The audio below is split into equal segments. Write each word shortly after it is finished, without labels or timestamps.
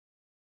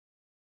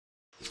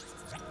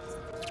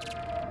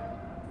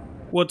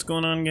What's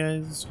going on,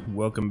 guys?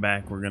 Welcome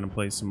back. We're gonna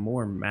play some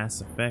more Mass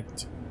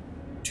Effect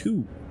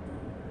 2.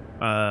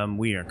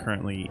 We are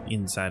currently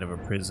inside of a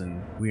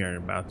prison. We are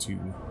about to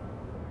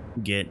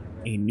get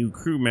a new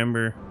crew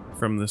member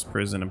from this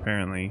prison,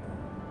 apparently.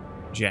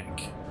 Jack,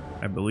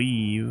 I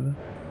believe,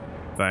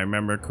 if I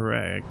remember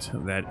correct,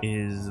 that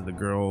is the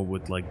girl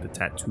with like the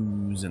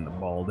tattoos and the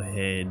bald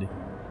head.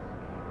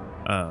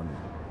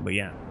 But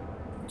yeah,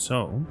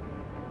 so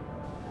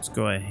let's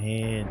go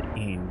ahead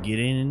and get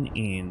in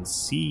and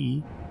see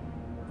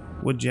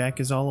what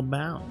Jack is all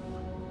about.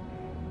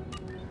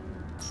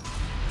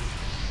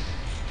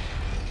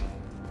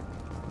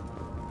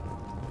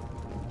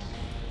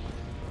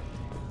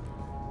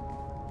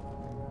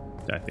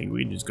 I think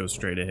we just go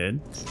straight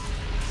ahead.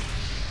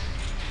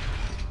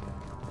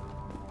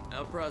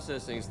 Our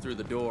processing's through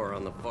the door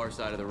on the far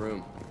side of the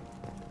room.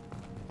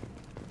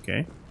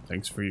 Okay,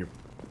 thanks for your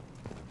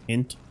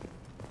hint.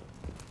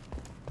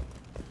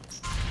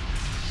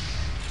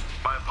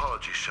 My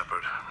apologies,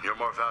 Shepard. You're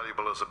more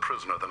valuable as a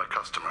prisoner than a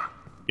customer.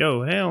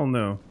 Yo, hell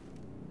no.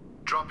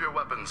 Drop your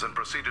weapons and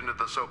proceed into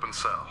this open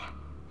cell.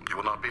 You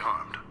will not be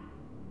harmed.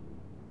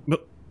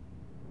 But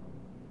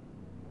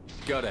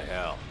Go to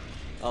hell.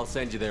 I'll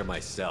send you there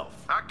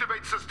myself.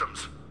 Activate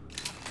systems.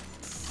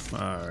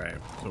 alright,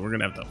 so we're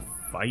gonna have to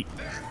fight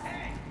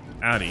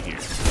out of here.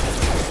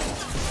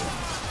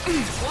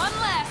 One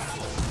left.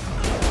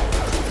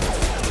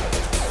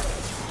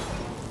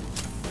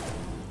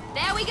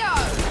 There we go.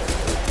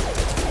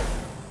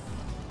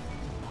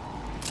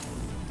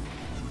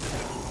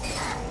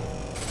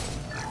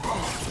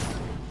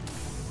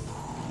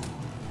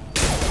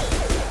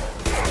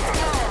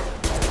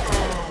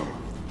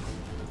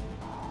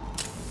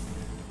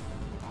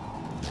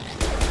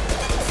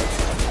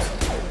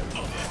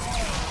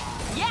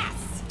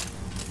 Yes.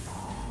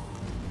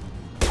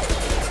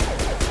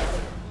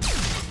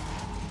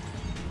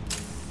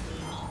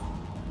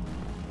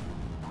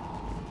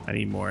 I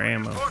need more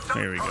ammo.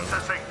 There we go.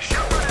 Processing.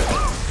 Shepard is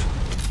loose.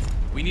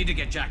 We need to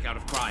get Jack out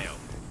of cryo.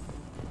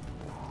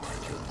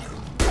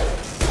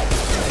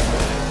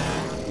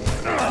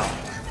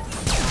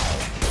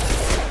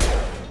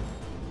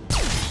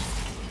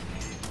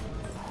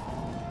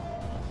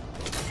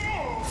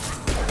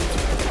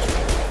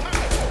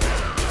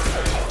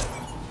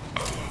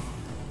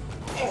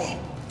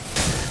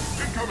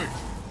 Incoming.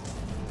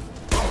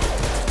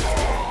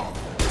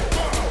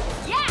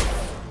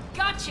 Yes.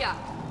 Gotcha.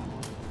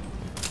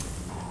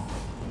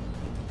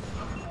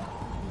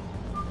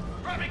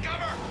 Grabbing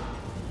cover!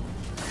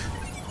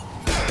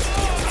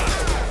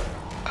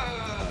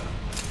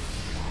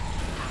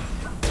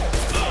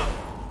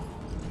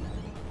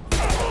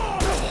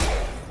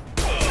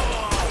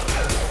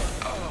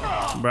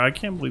 Bro, I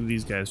can't believe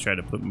these guys tried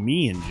to put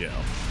me in jail.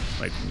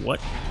 Like, what?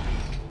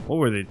 What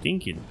were they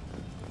thinking?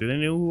 Do they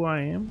know who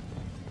I am?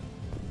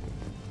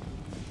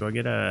 Do I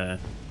get a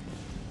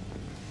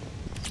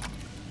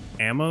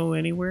ammo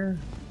anywhere?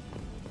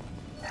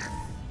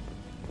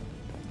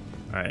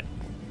 Alright.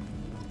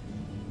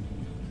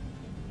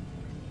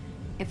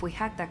 If we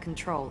hack that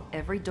control,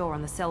 every door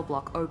on the cell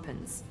block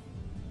opens.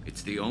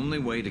 It's the only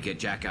way to get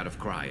Jack out of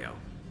cryo.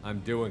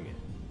 I'm doing it.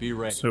 Be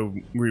ready. So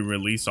we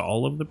release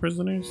all of the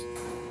prisoners?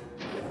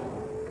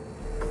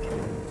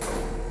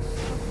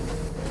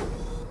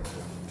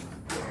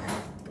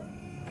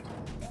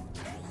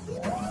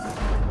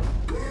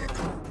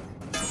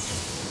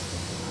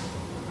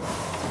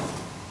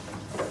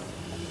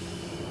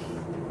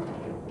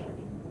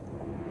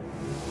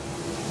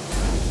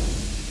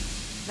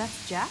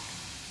 That's Jack?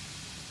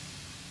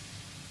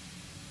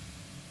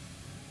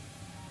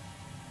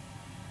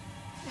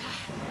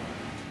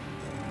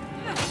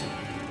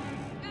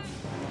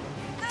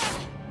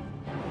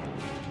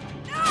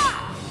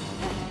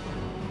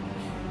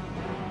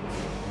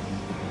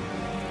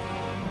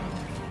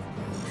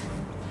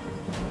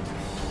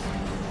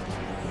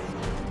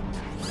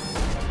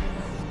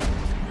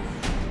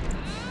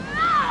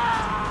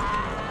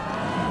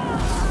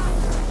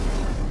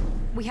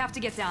 We have to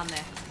get down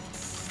there.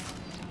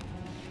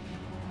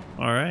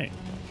 Alright.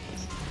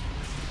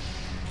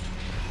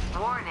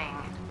 Warning,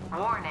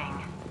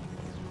 warning.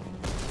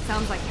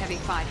 Sounds like heavy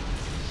fighting.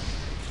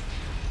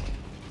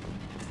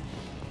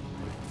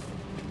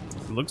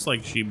 It looks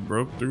like she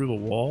broke through the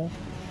wall.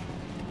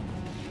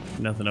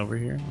 Nothing over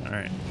here?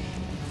 Alright.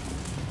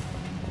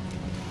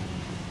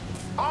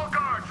 All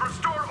guards,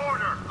 restore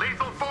order.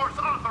 Lethal force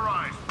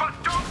authorized, but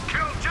don't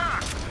kill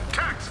Jack.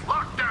 Tex,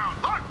 lockdown,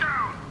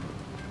 lockdown.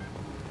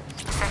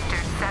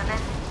 Sectors 7,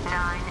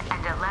 9,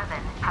 and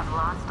 11 have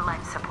lost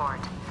life support.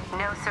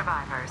 No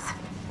survivors.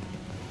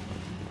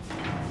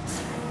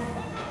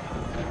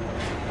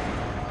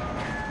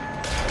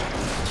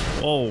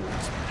 Oh,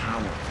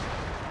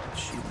 Powerful.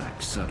 She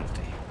lacks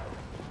subtlety.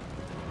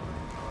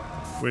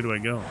 where do I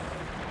go?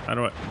 How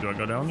do I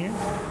go down here?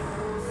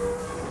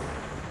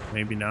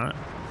 Maybe not.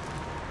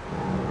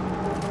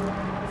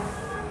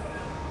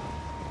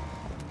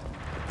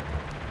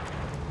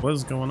 What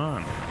is going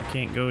on? I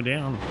can't go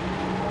down.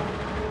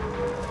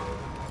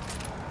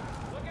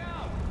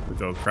 We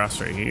go across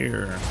right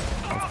here.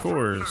 Of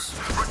course.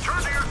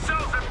 Return to your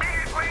cells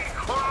immediately,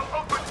 or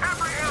I'll open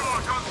every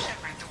airlock on the...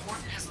 Shepard, the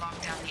warden has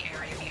locked down the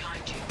area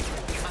behind you.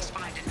 You must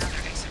find another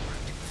exit route.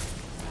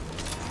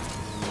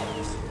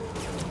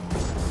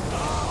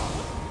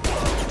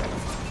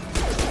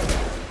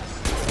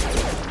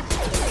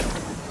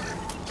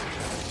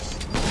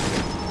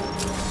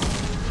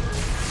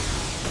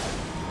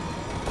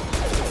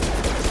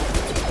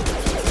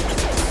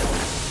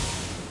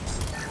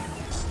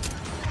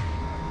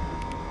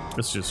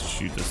 Let's just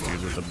shoot this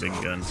dude with a big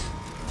gun.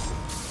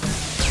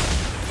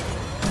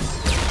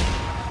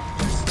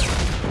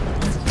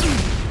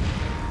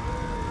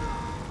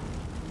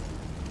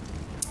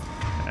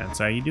 That's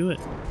how you do it.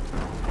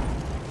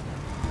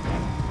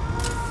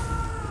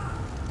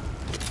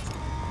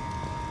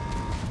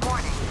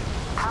 Warning.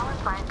 Power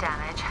plant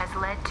damage has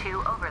led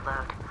to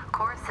overload.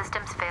 Core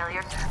systems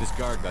failure. This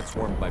guard got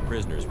swarmed by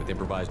prisoners with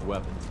improvised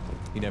weapons.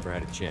 He never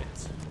had a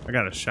chance. I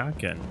got a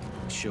shotgun.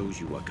 Shows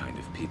you what kind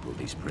of people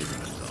these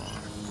prisoners are.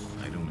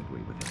 I don't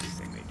agree with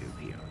everything they do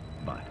here,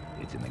 but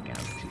it's in the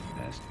galaxy's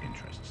best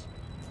interests.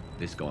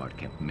 This guard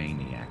kept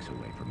maniacs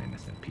away from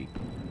innocent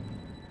people.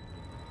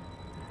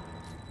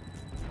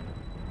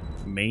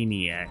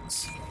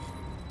 Maniacs.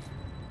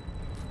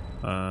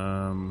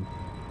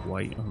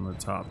 White on the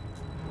top.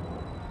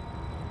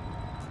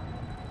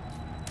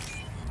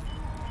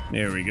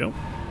 There we go.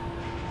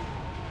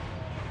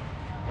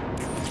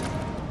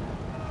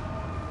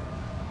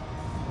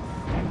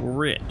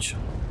 Rich.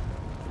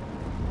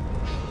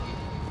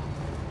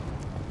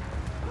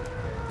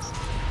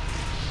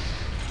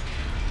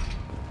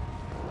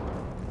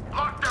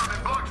 Lockdown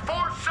in blocks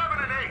 4, 7,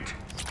 and 8.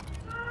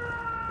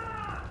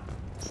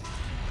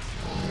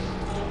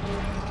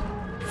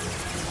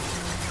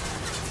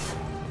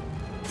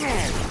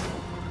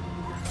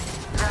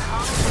 The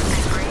hull has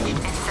been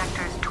breached in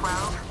sectors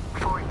 12,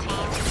 14,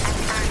 and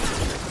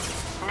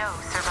 30. No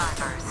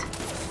survivors.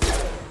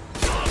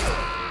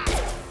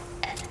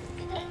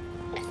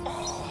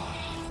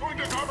 Going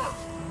to cover.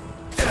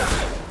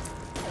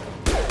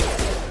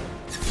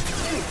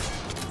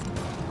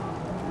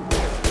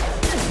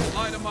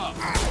 Light them up.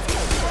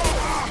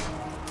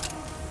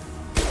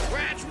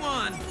 Scratch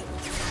one.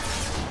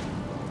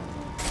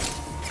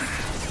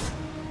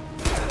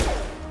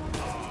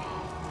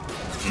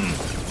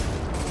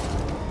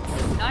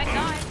 Night,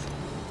 night.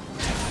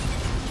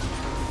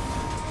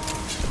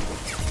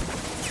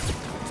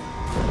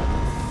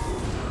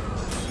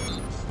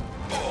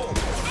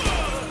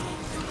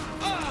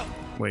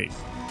 Wait.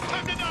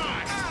 Time to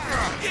die.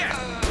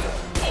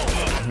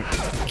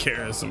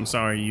 Karis, I'm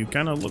sorry. You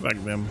kind of look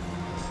like them.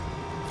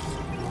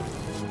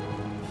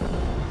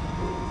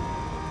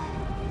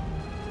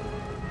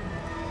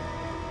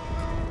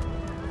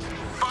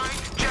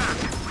 Find Jack.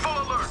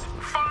 Full alert.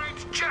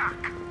 Find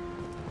Jack.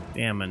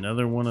 Damn,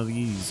 another one of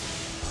these.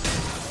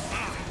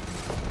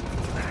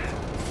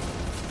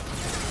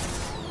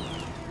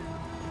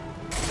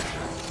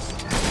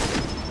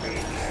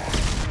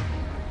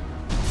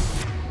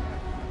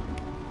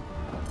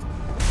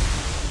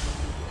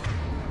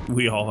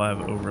 We all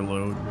have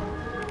overload.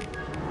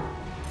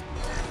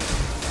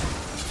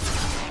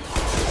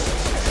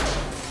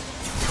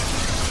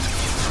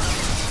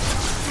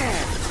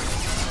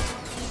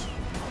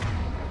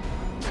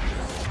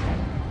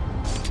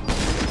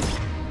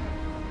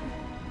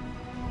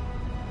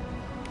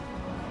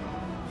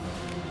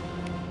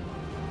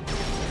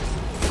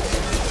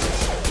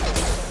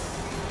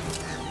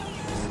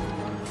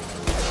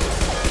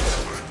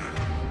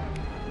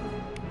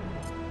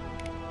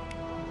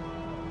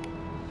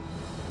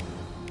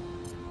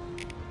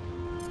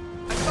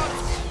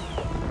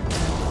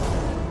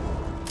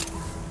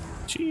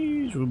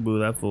 Jeez, we blew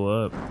that fool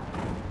up.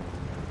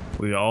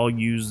 We all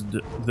used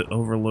the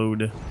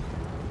overload.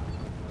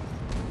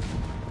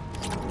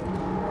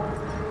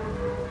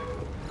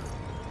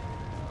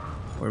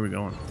 Where are we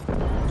going?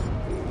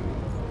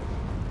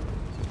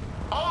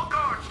 All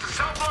guards to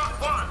cell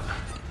block 1.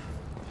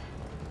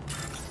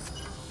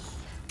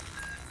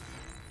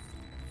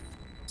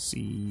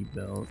 C,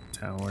 belt,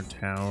 tower,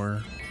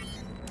 tower,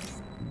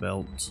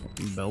 belt,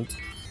 belt,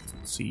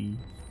 C,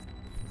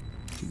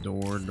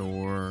 door,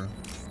 door,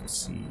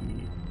 C,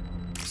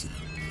 C.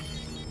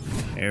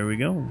 There we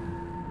go.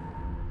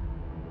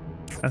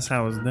 That's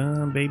how it's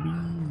done, baby.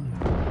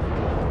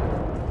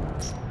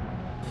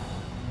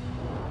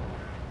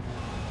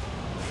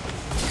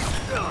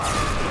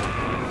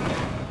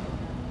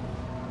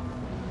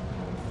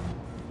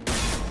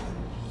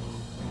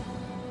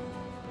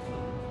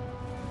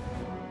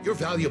 You're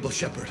valuable,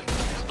 Shepard.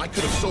 I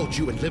could have sold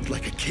you and lived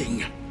like a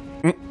king.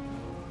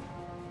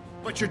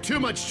 But you're too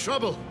much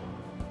trouble.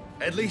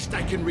 At least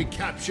I can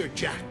recapture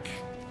Jack.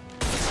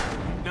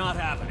 Not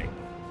happening.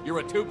 You're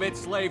a two-bit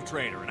slave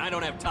trader, and I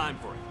don't have time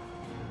for it.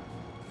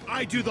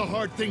 I do the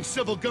hard things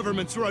civil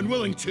governments are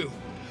unwilling to.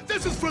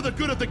 This is for the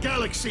good of the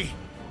galaxy.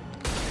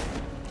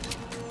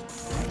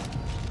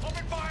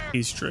 Open fire.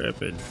 He's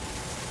tripping.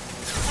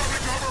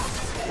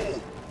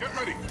 Get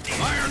ready.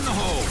 Fire in the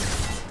hole.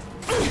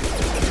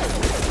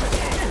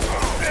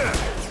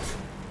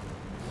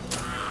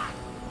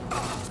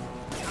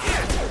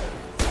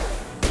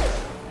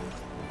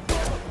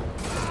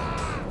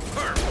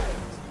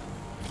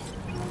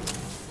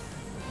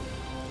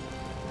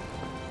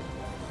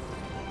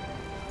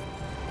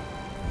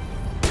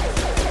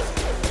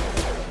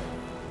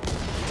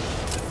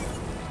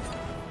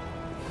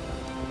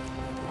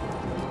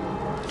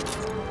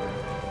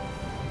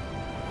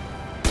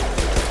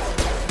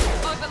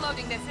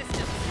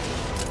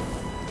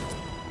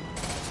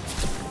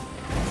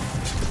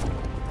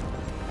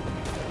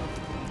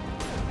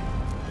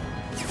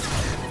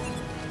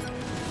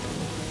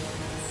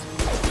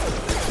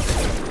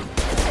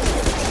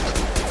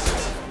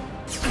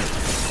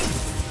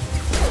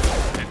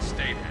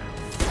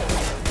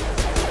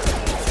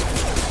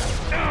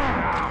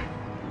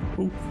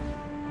 Ooh.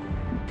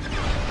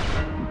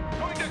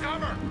 Going to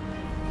cover!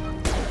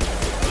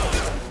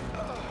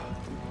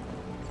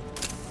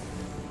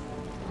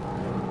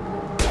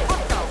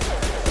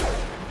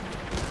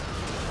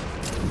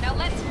 Now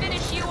let's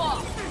finish you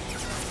off.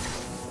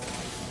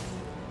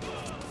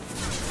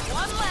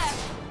 One left.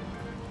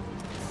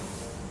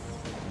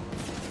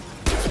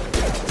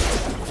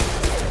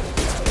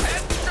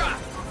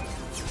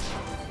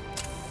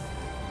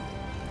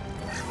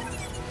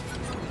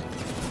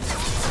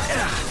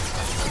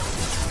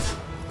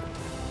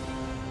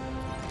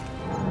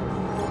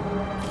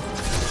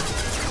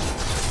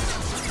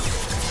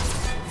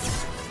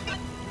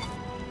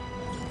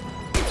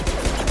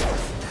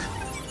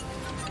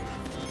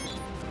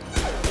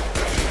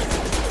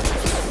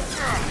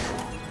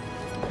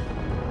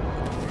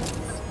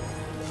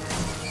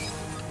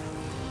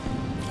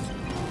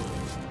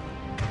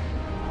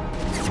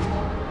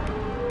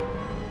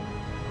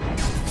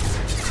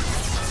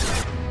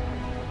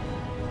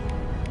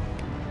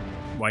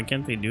 Why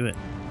can't they do it?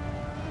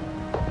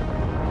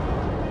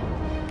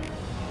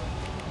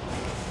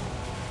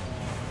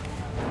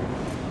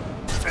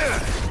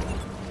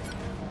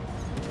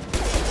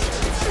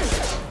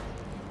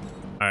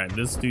 Alright,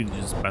 this dude's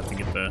just about to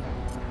get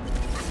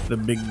the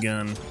big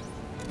gun.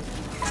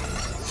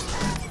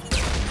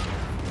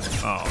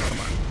 Oh, come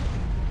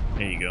on.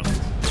 There you go.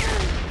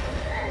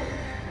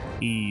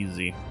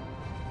 Easy.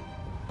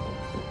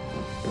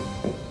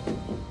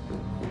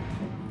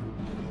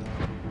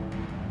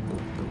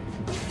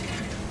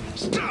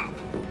 Stop!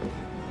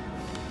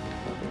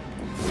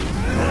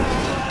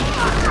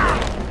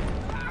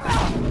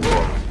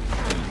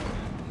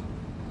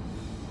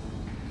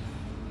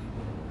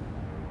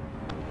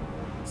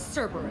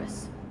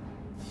 Cerberus.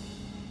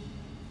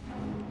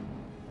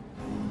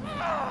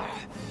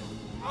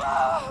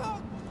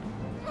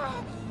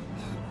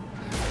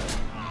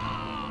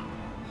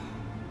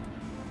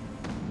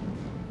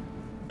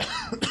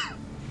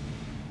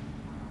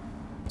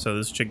 So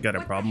this chick got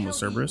a problem with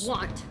Cerberus?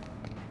 Want?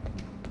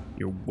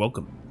 You're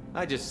welcome.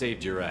 I just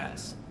saved your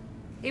ass.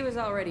 He was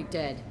already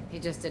dead. He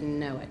just didn't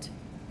know it.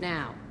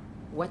 Now,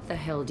 what the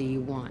hell do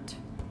you want?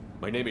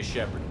 My name is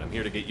Shepard, and I'm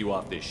here to get you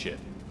off this ship.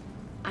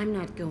 I'm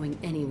not going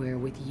anywhere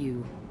with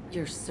you.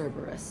 You're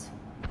Cerberus.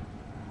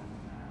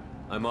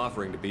 I'm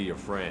offering to be your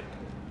friend.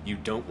 You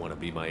don't want to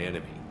be my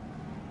enemy.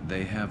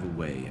 They have a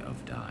way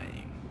of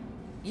dying.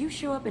 You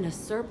show up in a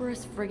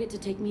Cerberus frigate to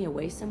take me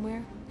away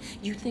somewhere?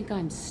 You think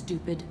I'm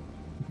stupid?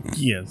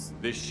 Yes.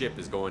 This ship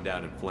is going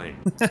down in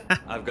flames.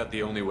 I've got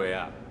the only way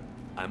out.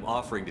 I'm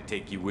offering to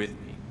take you with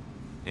me.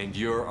 And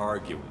you're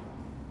arguing.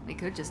 We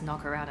could just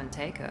knock her out and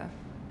take her.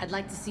 I'd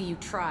like to see you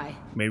try.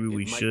 Maybe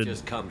we It might should.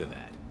 just come to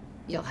that.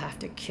 You'll have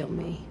to kill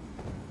me.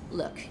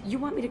 Look, you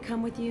want me to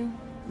come with you?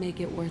 Make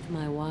it worth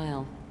my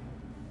while.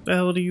 The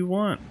hell do you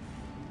want?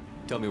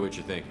 Tell me what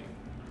you're thinking.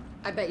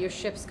 I bet your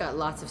ship's got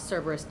lots of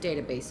Cerberus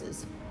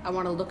databases. I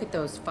want to look at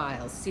those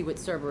files, see what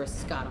Cerberus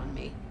has got on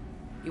me.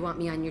 You want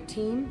me on your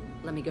team?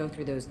 Let me go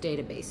through those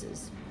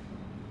databases.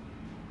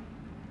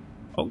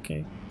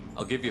 Okay.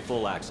 I'll give you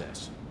full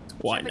access.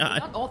 Why Shepard, you're not?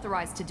 not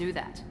authorized to do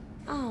that.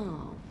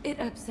 Oh, it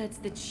upsets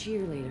the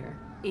cheerleader.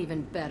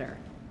 Even better.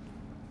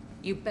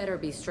 You better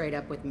be straight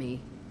up with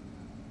me.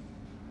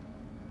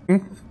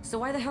 So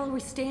why the hell are we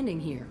standing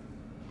here?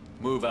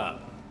 Move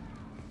out.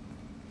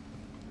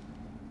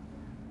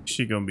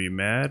 She gonna be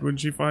mad when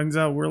she finds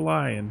out we're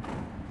lying.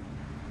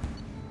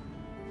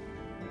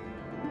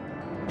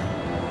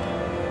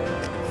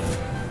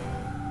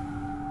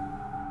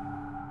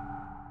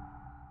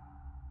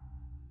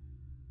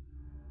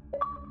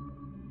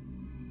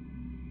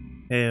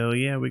 Hell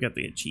yeah, we got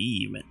the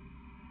achievement.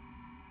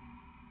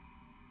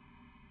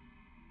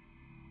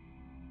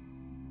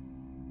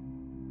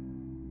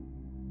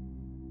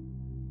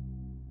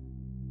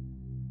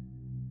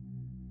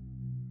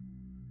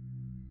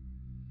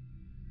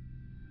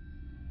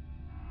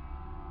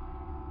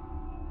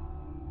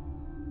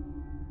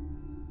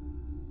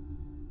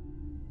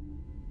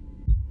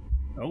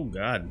 Oh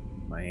god,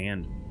 my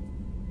hand.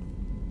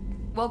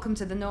 Welcome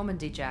to the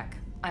Normandy, Jack.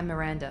 I'm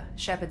Miranda,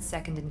 Shepard's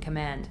second in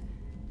command.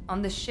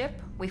 On this ship,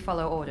 we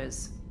follow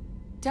orders.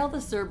 Tell the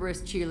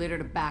Cerberus cheerleader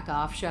to back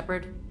off,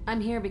 Shepard.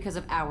 I'm here because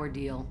of our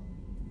deal.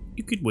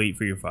 You could wait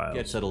for your files.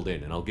 Get settled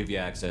in, and I'll give you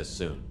access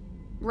soon.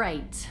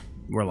 Right.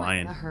 We're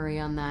lying. A hurry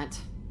on that.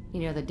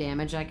 You know the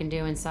damage I can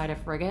do inside a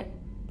frigate?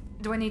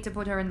 Do I need to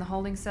put her in the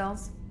holding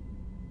cells?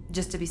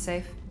 Just to be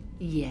safe?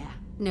 Yeah.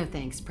 No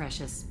thanks,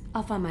 precious.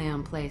 I'll find my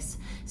own place,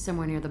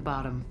 somewhere near the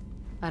bottom.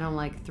 I don't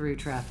like through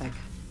traffic.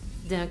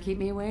 Don't keep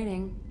me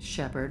waiting,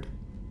 Shepard.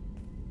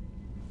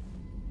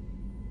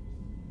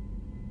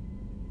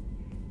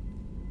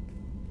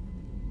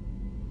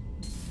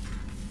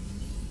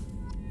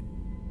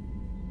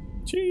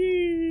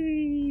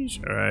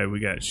 Jeez. Alright, we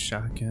got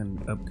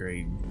shotgun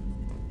upgrade.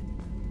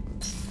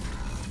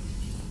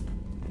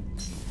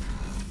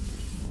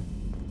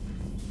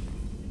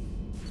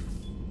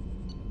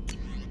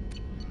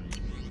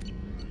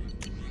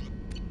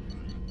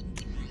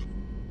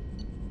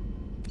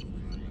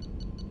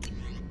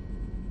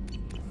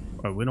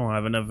 Oh, we don't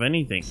have enough of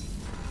anything.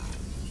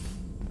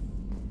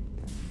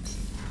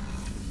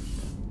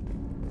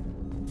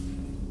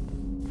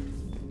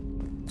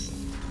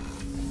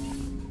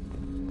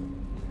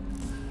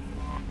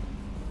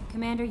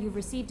 Commander, you've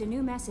received a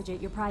new message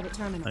at your private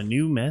terminal. A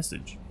new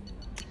message.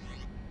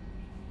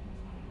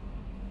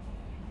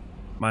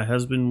 My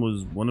husband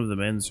was one of the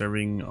men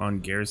serving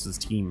on Garrus's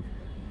team.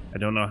 I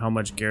don't know how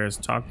much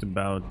Garrus talked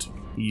about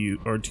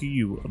you or to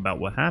you about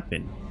what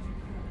happened.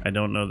 I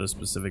don't know the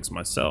specifics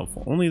myself,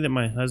 only that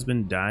my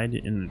husband died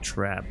in a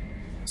trap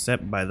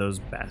set by those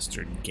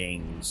bastard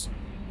gangs.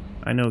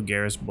 I know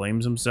Garrus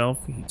blames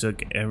himself. He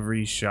took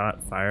every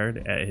shot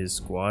fired at his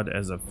squad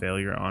as a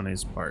failure on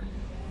his part.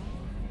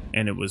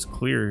 And it was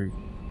clear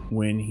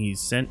when he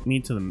sent me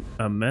to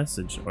the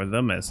message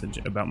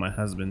about my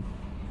husband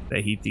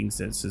that he thinks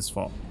it's his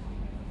fault.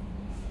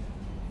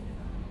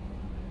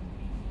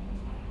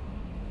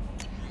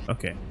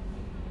 Okay.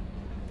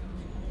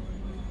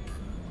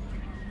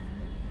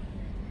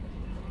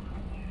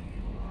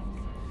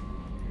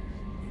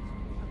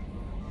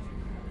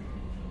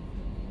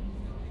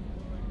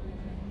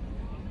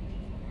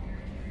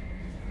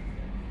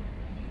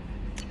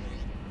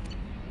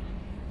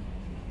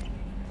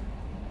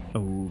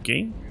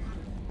 Okay.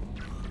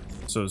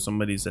 So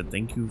somebody said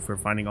thank you for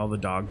finding all the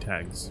dog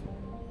tags.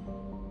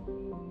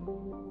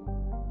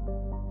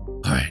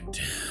 Alright.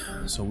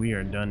 So we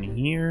are done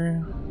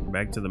here.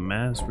 Back to the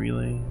mass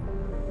relay.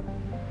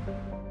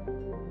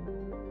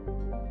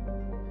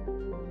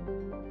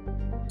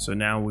 So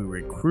now we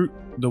recruit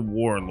the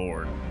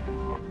warlord.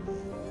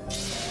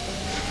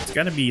 It's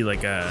gotta be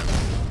like a...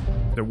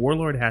 The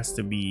warlord has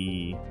to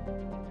be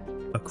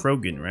a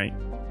Krogan, right?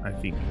 I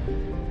think.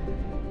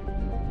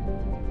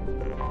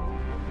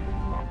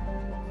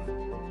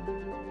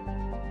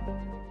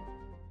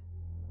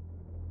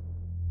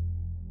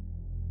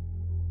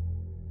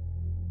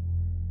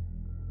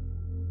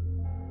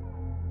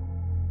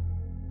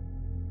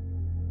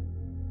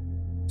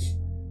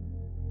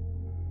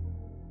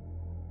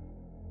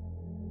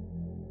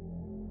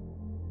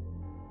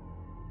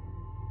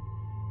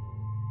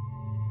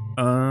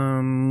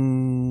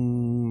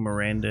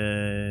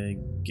 Miranda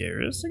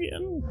Garrus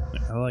again?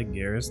 I like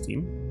Garrus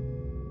team.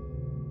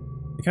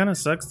 It kind of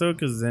sucks though,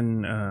 because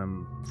then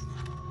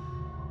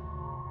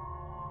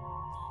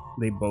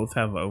they both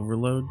have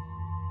overload.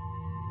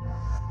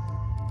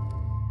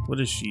 What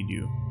does she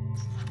do?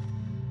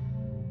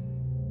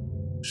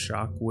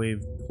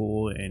 Shockwave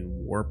pull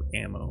and warp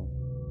ammo.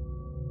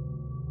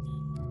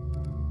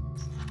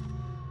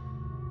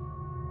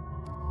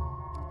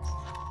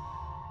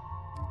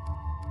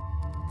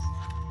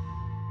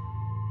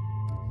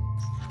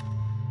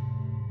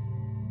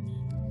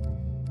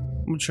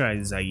 I'm gonna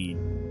try Zaid.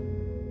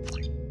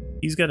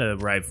 He's got a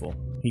rifle.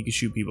 He can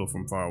shoot people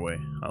from far away.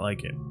 I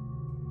like it.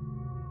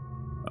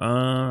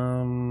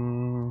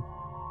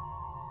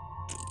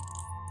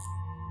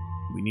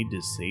 We need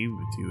to save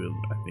it too,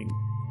 I think.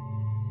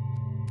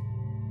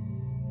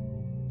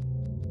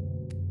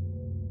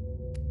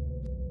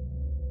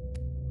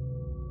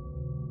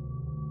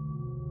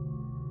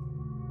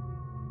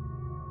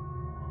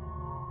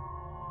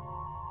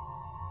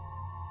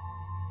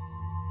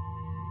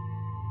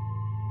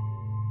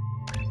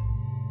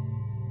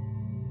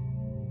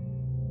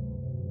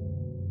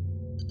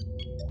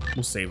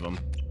 We'll save them.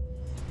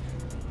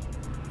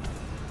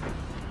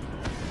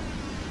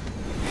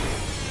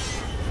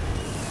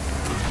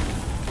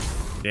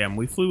 Damn,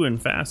 we flew in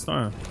fast,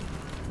 huh?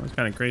 That's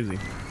kind of crazy.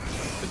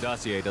 The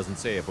dossier doesn't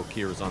say if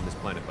Okeer is on this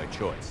planet by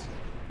choice.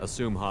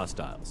 Assume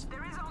hostiles.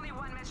 There is only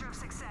one measure of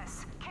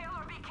success. Kill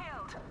or be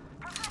killed.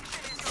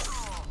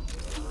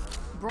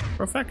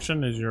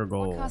 Perfection is your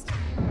goal. Perfection is your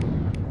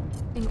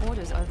goal. Broadcasting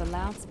orders over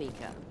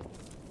loudspeaker.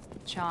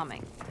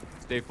 Charming.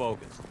 Stay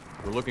focused.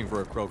 We're looking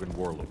for a Krogan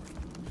warlord.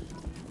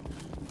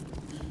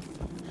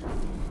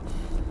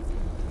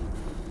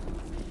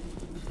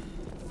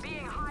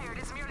 Being hired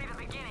is merely the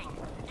beginning.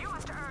 You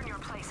must earn your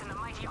place in the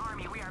mighty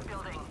army we are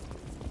building.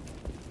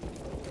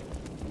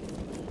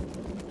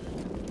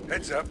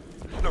 Heads up.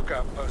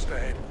 Lookout post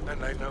ahead,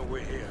 and they know we're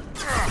here.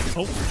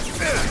 Oh.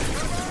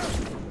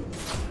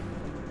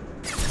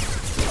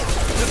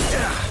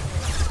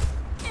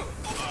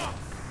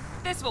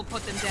 This will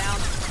put them down.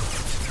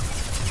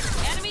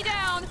 Enemy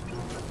down!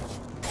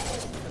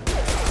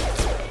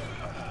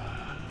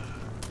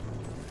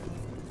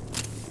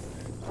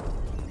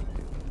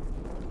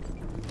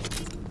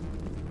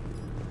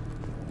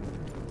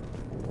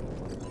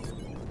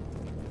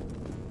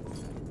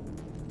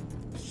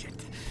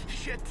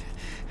 Shit.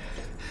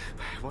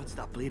 I won't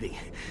stop bleeding.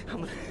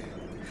 I'm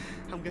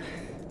gonna...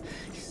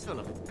 You son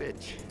of a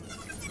bitch.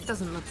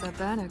 Doesn't look that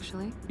bad,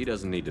 actually. He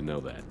doesn't need to know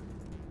that.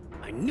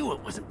 I knew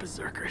it wasn't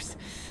Berserkers.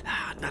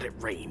 Not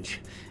at range.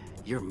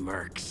 You're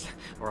Mercs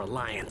or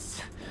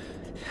Alliance.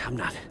 I'm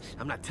not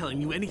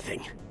telling you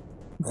anything.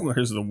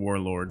 Where's the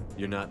warlord?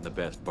 You're not in the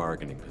best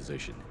bargaining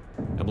position.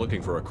 I'm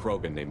looking for a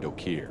Krogan named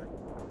Okeer.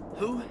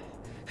 Who?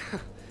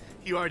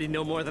 You already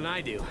know more than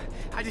I do.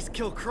 I just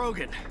kill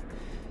Krogan.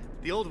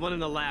 The old one in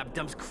the lab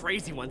dumps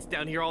crazy ones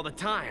down here all the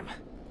time.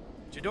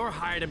 Jador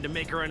hired him to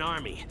make her an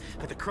army,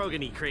 but the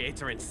Krogan he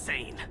creates are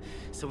insane.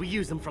 So we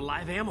use them for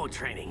live ammo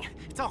training.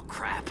 It's all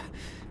crap.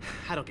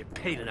 I don't get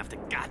paid enough to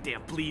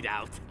goddamn bleed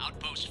out.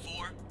 Outpost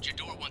 4,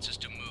 Jador wants us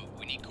to move.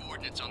 We need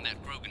coordinates on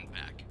that Krogan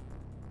pack.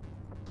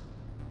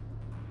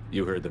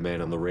 You heard the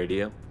man on the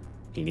radio?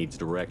 He needs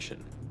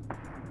direction.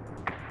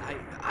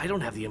 I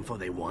don't have the info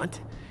they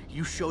want.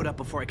 You showed up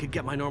before I could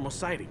get my normal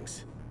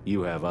sightings.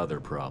 You have other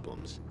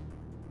problems.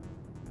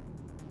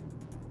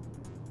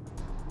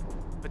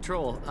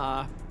 Patrol,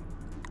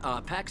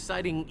 pack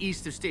sighting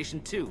east of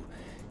Station 2.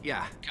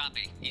 Yeah.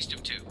 Copy, east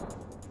of 2.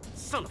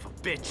 Son of a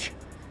bitch.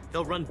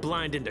 They'll run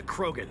blind into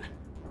Krogan.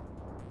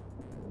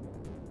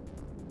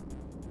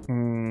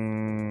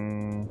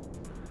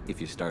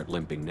 If you start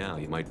limping now,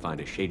 you might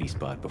find a shady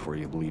spot before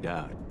you bleed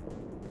out.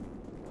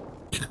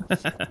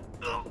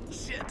 Oh,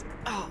 shit.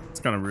 Oh. It's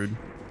kind of rude.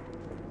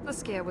 The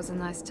scare was a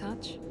nice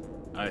touch.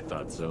 I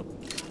thought so.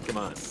 Come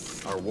on.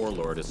 Our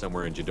warlord is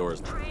somewhere in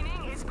Jador's...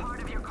 Training is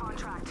part of your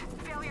contract.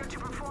 Failure to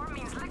perform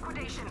means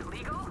liquidation,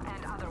 legal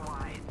and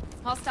otherwise.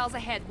 Hostiles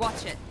ahead,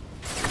 watch it.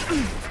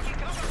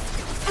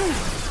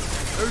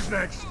 Who's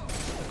next?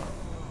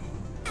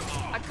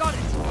 I got it.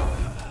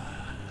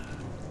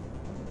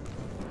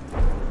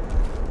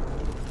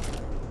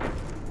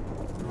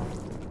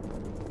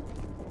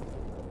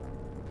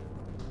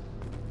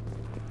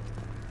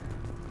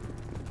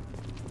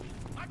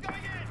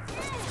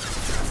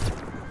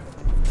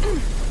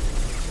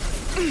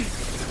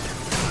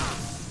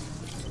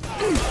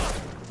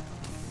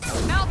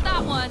 Mount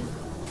that one.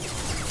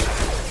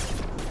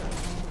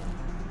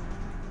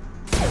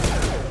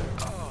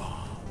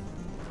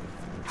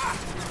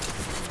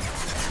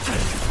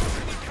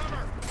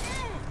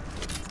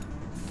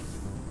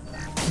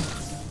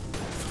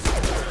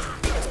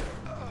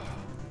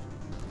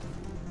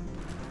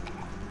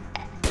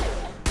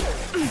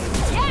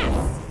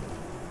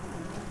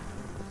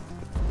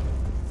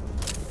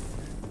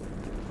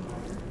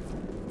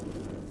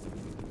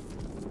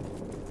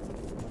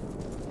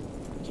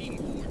 Team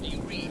 4, do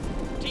you read?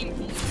 Team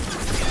 4.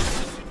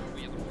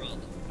 We have a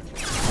problem.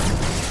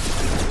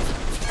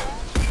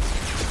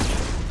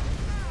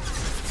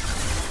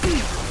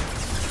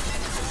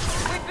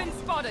 We've been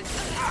spotted.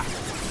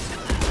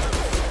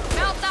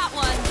 Mount that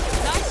one.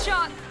 Nice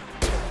shot.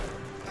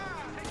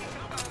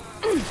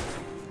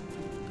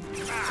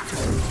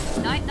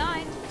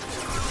 Night.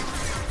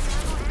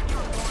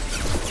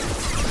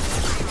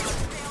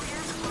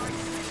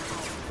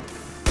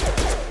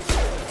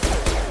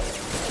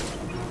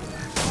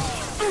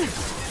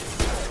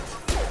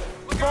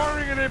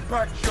 Firing an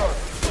impact shot.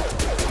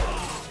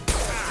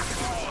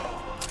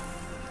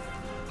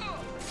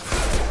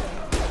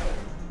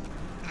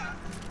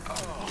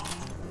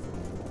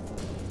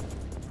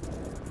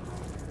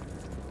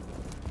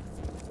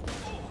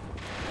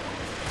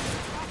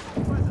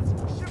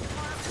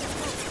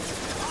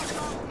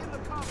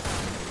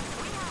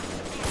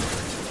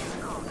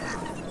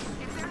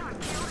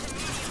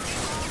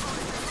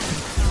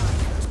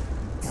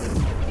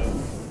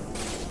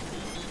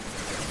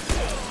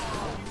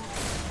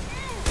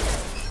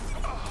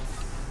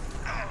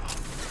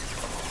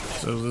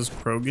 So is this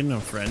Krogan a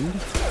friend?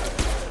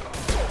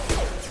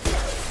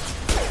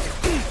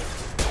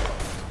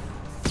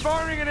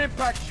 Firing an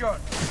impact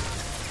shot.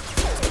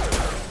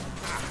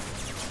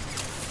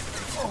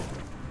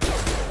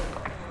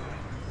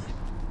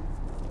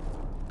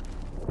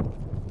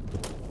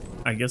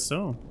 I guess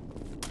so.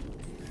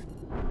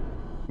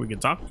 We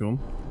could talk to him.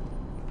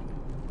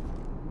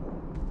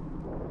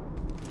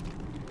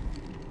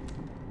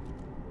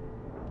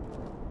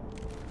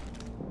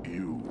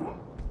 You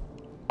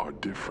are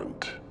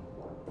different.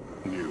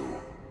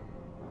 New.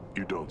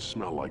 You don't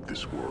smell like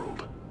this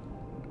world.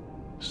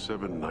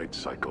 7 night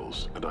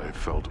cycles, and I have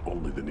felt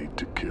only the need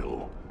to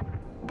kill.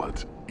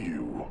 But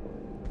you...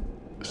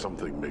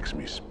 something makes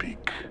me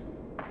speak.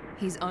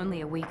 He's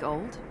only a week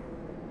old?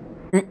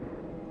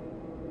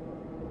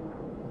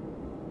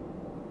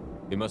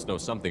 He must know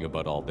something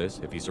about all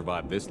this if he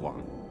survived this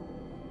long.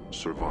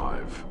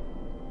 Survive.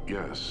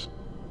 Yes,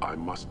 I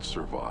must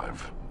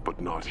survive,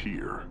 but not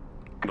here.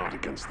 Not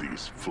against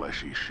these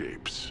fleshy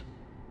shapes.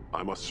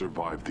 I must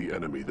survive the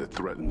enemy that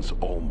threatens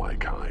all my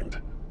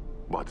kind.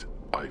 But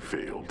I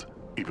failed,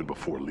 even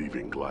before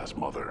leaving Glass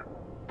Mother.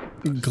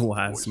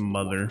 Glass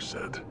Mother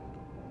said.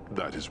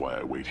 That is why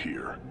I wait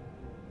here.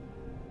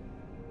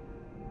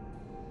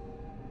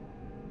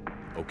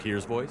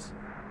 Okir's voice?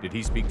 Did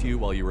he speak to you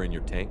while you were in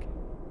your tank?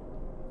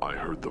 I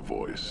heard the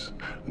voice,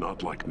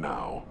 not like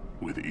now,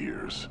 with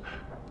ears.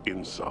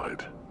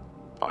 Inside.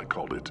 I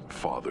called it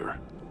Father.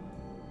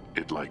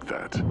 It like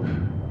that,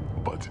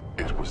 but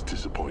it was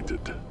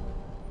disappointed.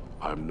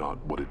 I'm not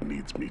what it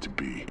needs me to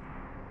be.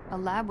 A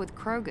lab with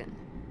Krogan.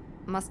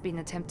 Must be an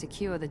attempt to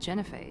cure the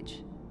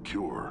genophage.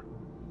 Cure?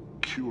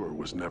 Cure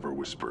was never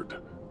whispered.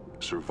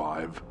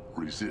 Survive,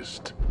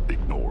 resist,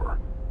 ignore.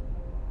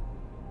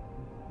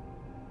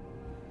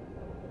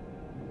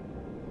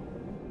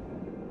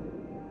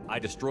 I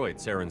destroyed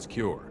Saren's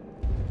cure.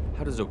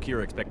 How does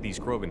Okir expect these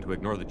Krogan to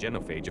ignore the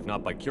genophage if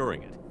not by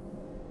curing it?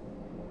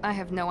 I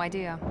have no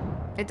idea.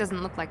 It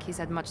doesn't look like he's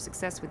had much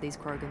success with these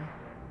Krogan.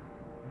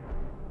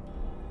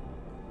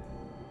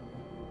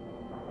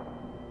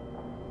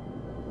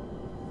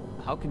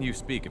 How can you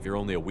speak if you're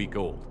only a week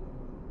old?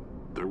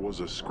 There was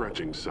a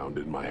scratching sound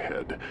in my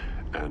head,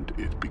 and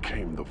it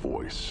became the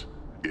voice.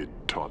 It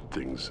taught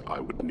things I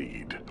would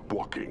need.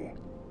 Walking,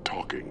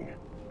 talking,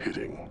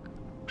 hitting,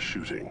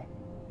 shooting.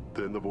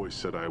 Then the voice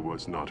said I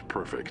was not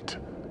perfect,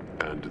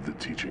 and the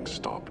teaching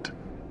stopped.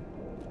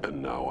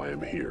 And now I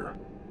am here.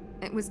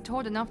 It was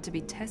taught enough to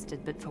be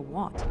tested, but for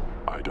what?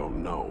 I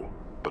don't know,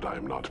 but I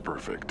am not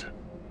perfect.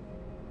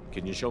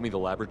 Can you show me the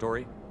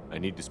laboratory? I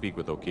need to speak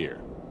with Okeer.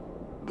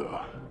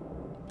 The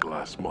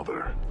Glass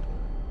Mother.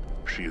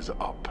 She is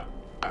up,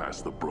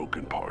 past the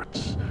broken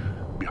parts,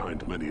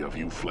 behind many of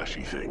you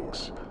fleshy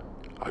things.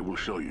 I will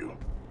show you.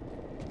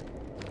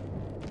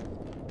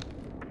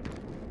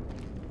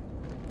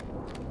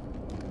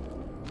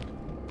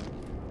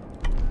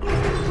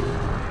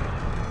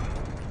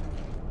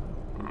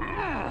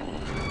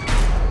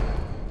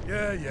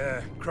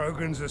 Yeah,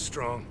 Krogans are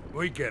strong.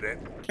 We get it.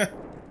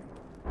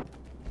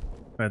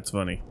 That's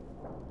funny.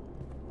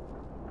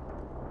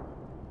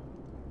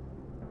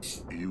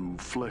 You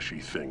fleshy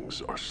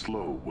things are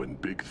slow when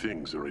big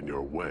things are in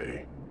your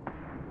way.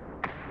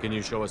 Can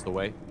you show us the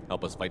way?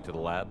 Help us fight to the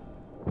lab?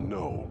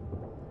 No.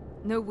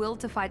 No will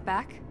to fight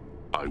back?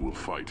 I will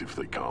fight if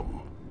they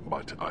come,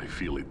 but I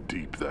feel it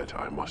deep that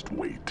I must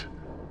wait.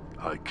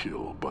 I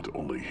kill, but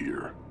only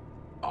here.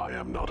 I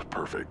am not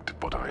perfect,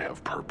 but I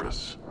have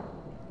purpose.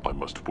 I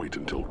must wait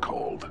until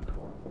called,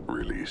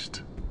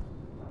 released.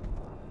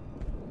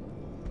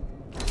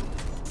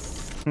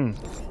 Hmm.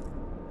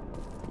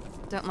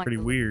 Don't like pretty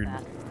the look of weird.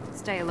 that.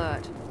 Stay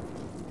alert.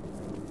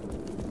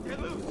 They're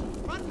loose!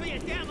 Run for your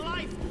damn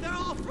life! They're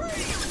all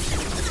free!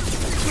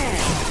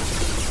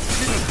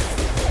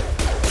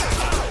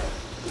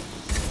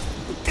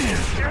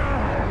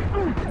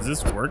 Is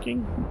this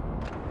working?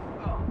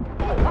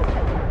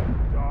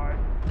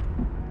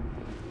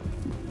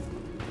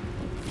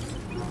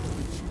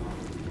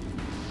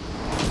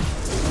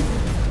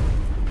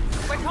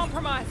 We're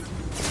compromised.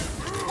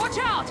 Watch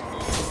out!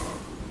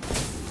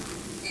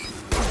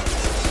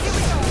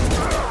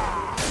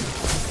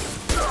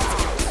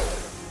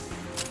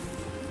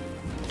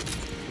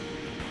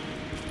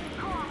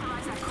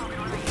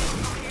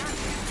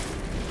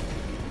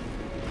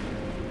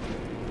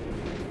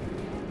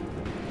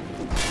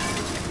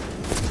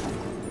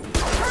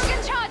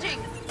 Krogan charging!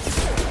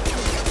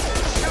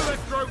 Kill that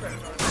Krogan!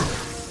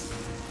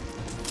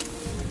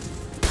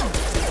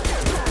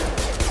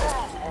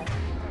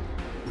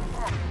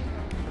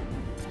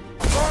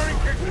 Firing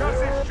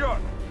concussive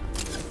shot!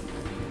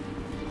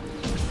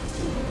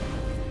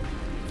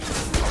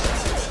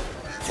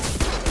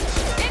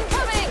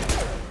 Incoming!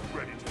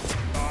 Ready to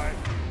die.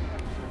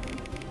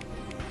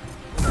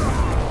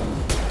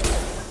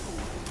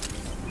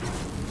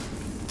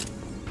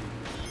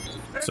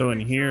 So in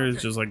here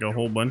is just like a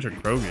whole bunch of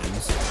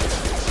Krogans.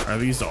 Are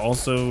these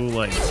also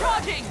like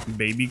Charging!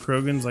 baby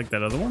Krogans like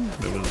that other one?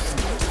 That was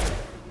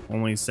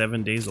only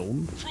 7 days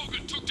old?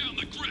 Krogan took down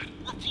the grid.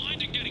 We're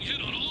blind and getting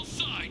hit on all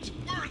sides.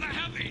 Where are the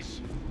heavies?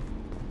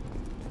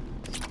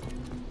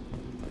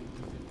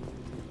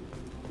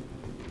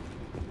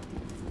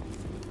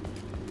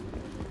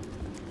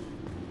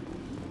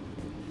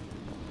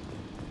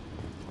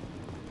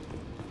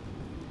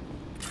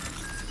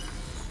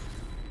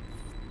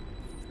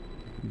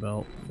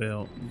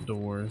 Belt,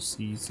 door,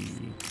 CC.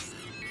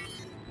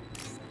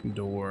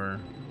 Door.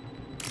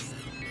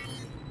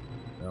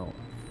 Belt.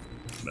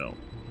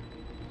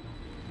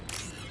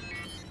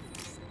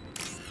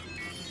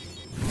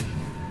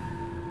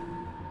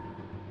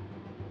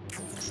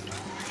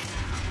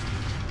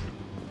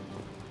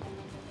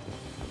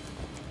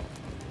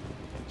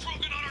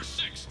 Krogan on our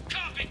 6.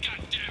 Copy,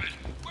 goddammit.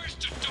 Where's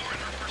Jador and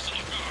her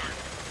personal guard?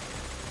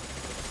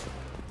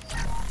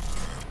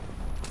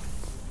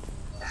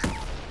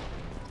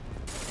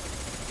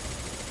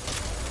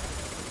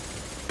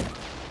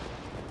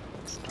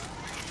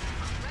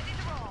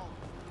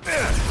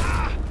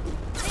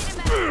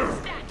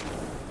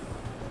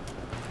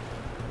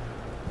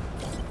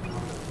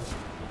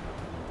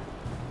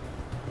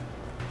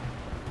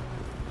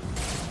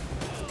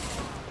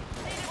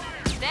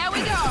 There we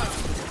go!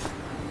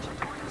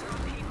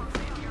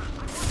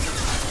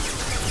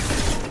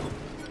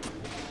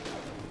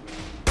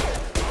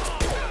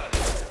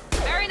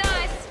 Very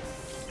nice!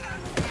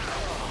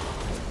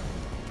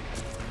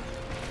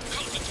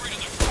 Concentrate on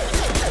the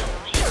Krogan.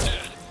 We're all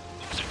dead.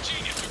 Who's a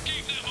genius who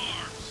gave them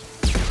arms?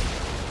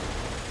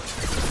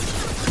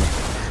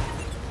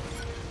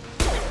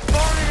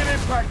 Firing an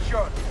impact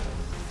shot!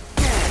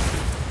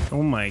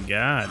 Oh my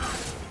god.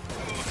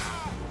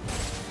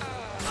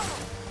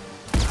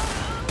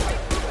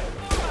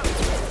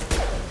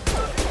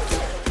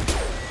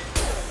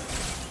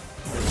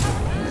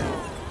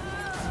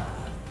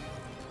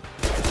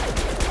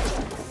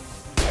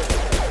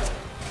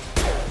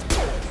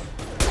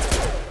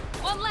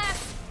 One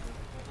left!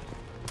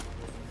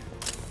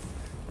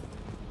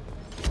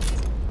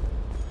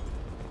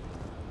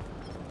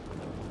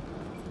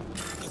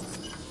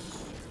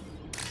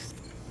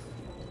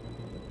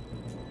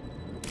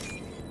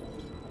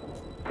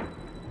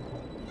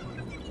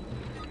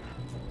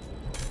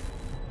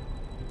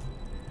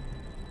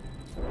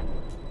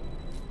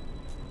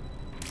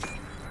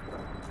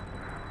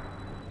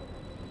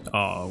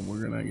 Oh, we're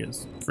gonna get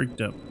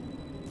freaked up.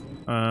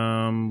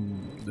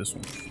 This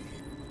one.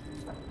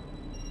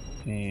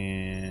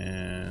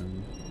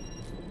 And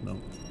no.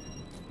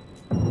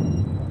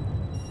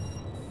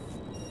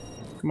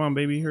 Come on,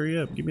 baby, hurry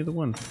up. Give me the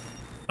one.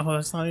 Oh,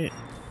 that's not it.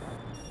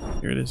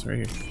 Here it is, right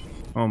here.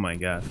 Oh my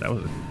god, that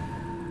was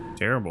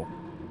terrible.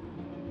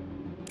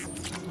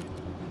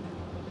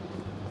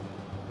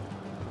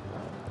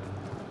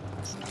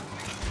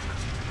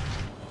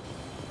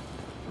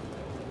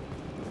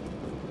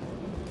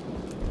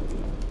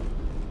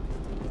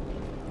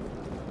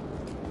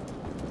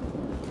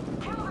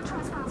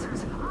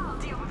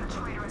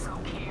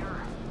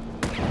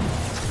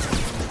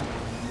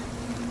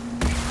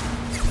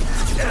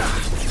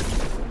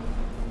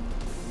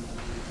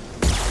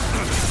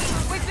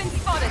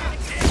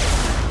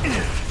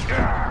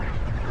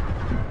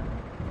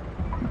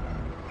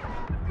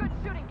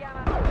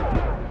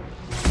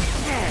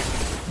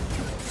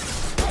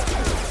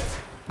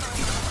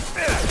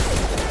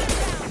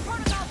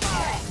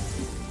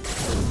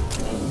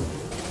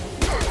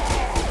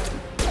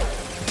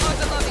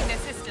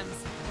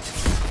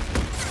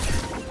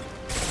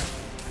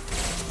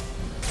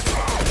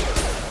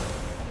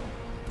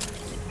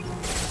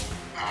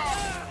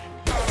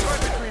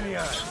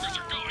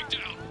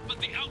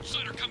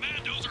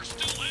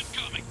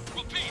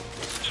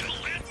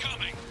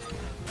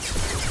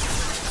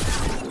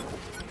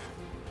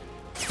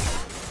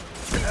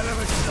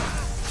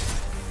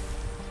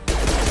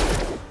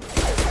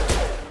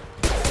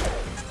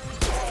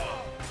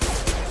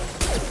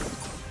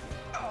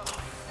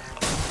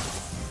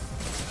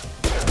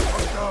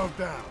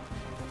 Down.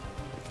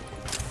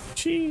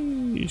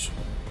 Sheesh.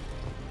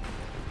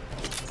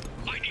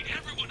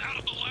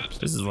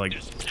 This is like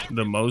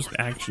the most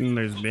action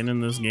there's been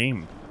in this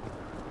game.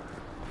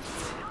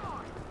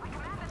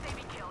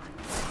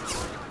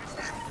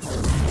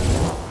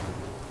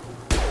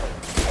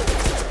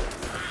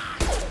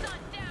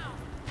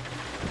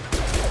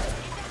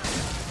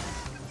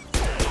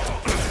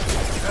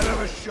 Hell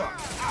of a shot.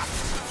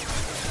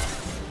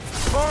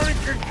 Firing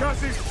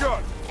concussive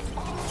shot.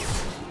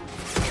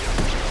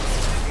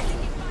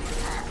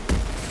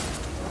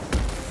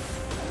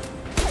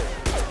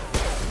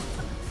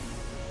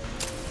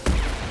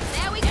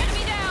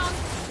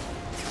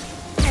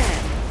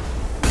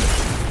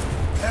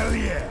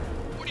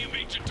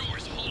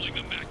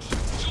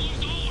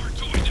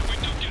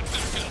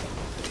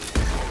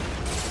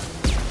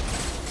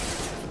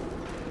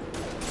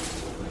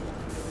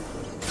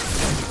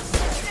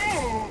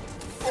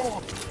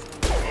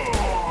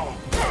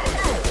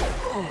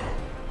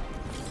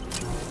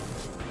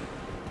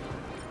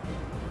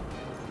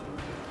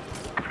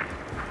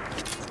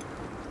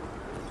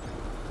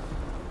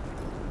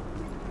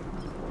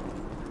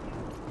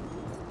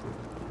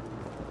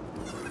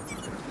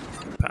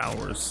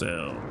 Power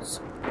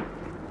cells.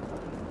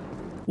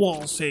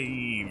 Wall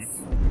save.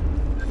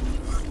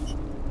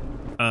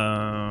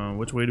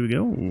 Which way do we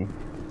go?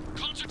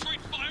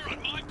 Concentrate fire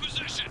on my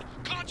position.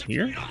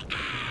 Here?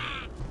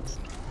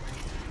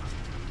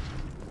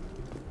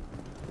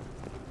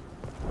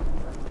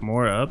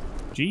 More up?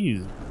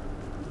 Jeez.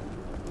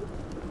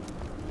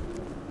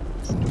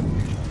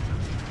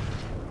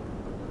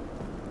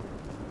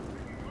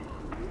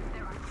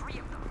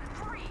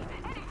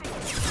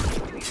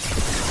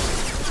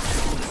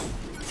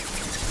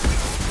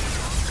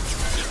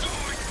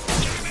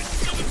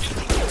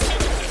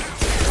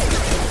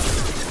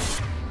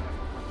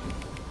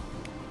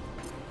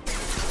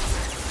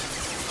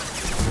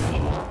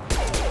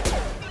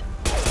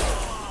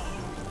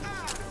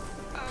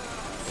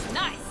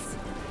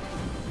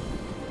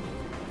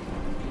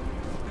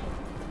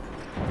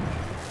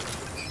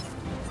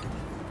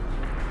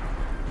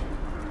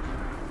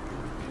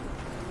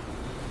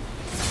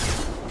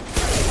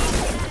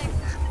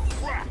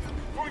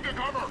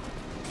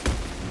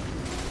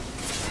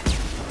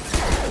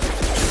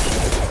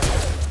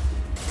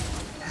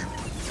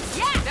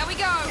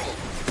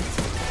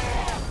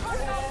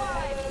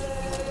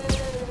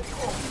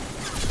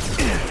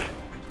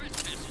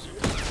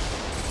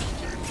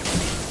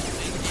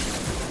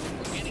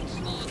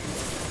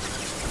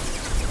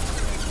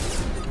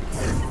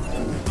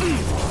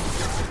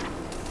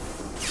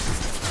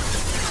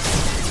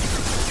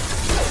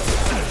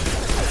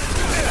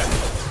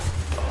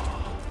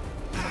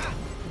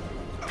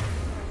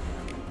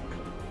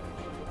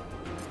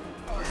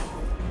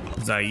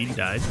 Zaid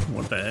died.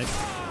 What the heck?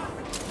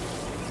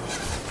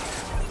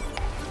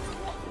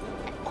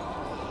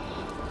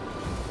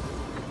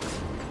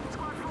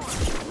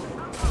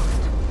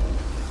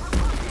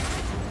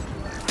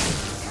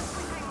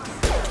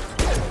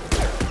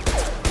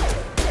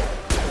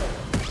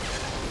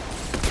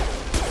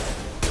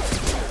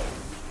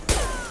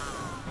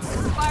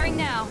 Firing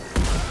now.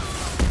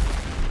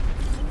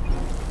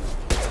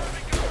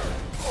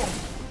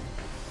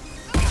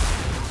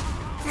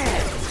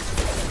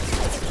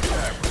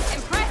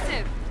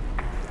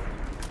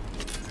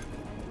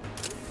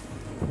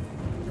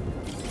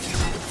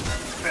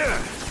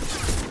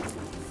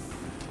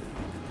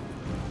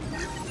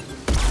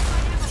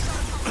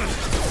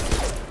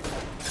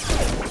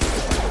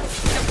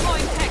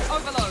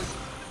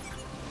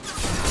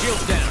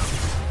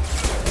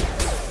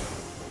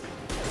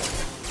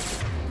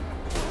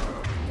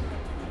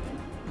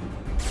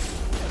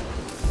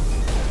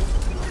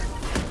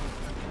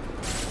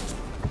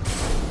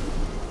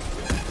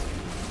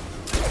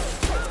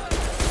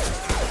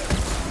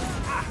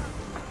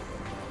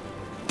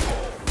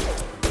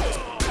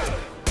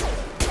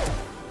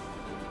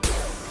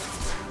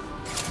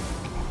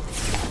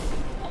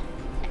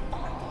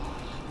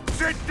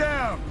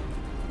 down!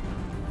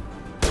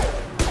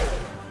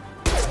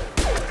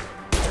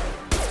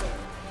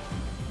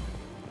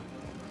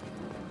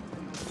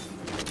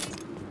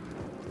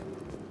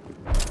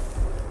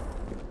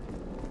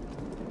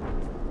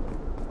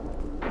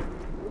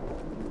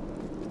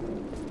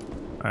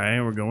 All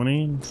right, we're going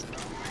in.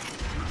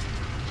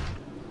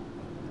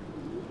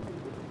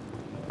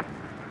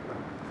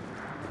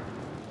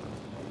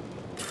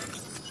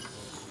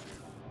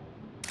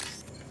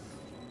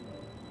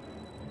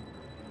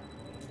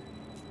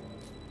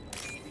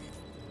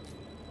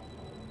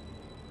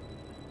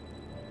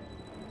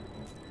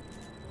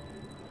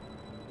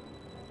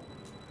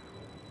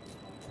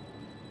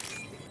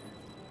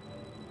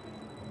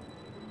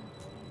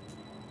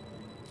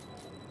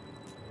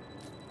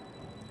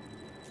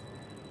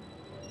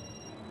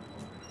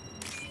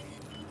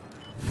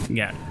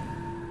 Yeah,